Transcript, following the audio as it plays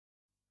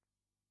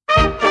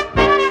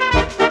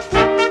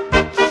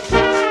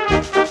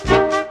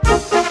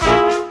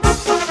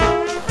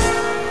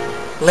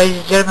Ladies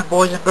and gentlemen,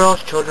 boys and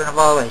girls, children of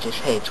all ages,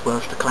 hey, it's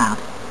Willace the Clown.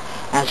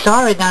 And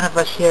sorry none of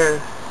us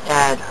here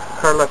at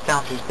Hurler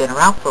Films has been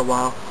around for a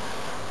while,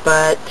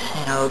 but,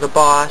 you know, the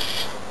boss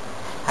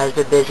has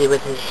been busy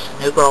with his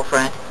new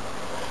girlfriend,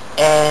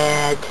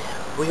 and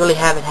we really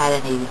haven't had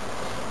any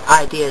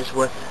ideas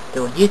worth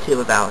doing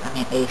YouTube about. I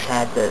mean, Ace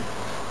had the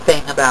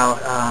thing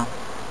about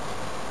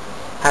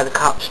how the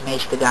cops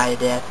maced the guy to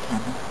death,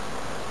 and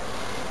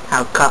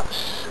how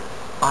cops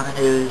on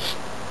the news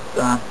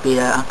beat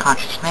an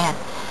unconscious man.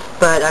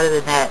 But other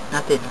than that,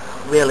 nothing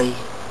really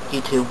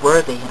YouTube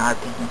worthy in our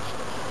opinions.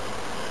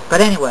 But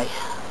anyway,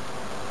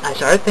 I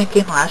started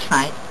thinking last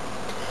night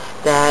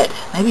that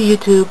maybe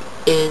YouTube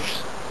is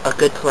a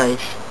good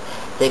place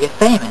to get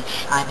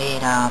famous. I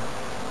mean,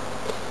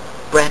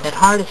 Brendan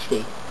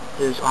Hardesty,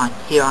 who's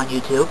here on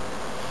YouTube,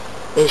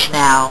 is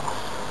now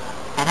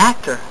an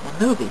actor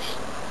in movies.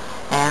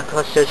 And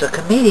plus there's a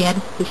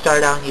comedian who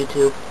started out on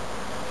YouTube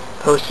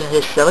posting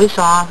his silly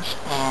songs,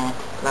 and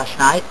last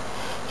night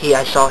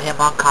I saw him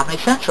on Comedy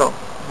Central,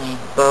 named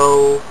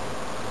Bo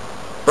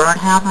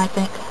Burnham, I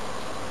think.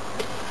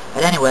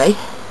 But anyway,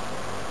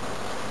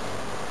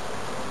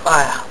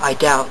 I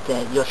doubt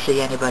that you'll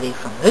see anybody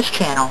from this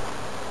channel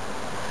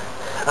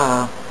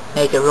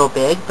make it real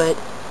big, but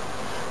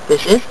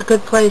this is a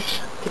good place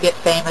to get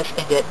famous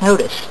and get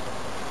noticed.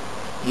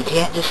 You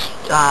can't just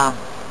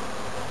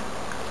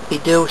be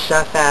doing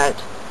stuff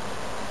at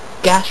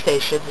gas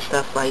stations and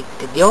stuff like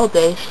in the old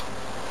days,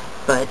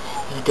 but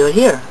you can do it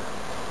here.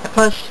 And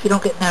plus, if you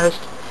don't get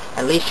noticed,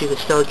 at least you can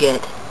still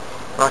get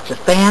lots of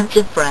fans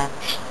and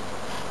friends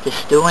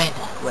just doing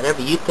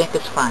whatever you think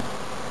is fun.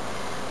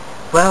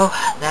 Well,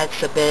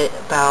 that's a bit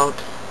about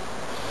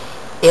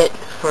it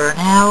for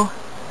now,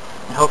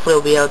 and hopefully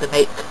we'll be able to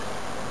make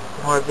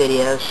more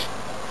videos.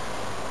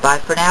 Bye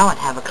for now, and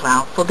have a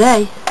clownful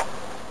day.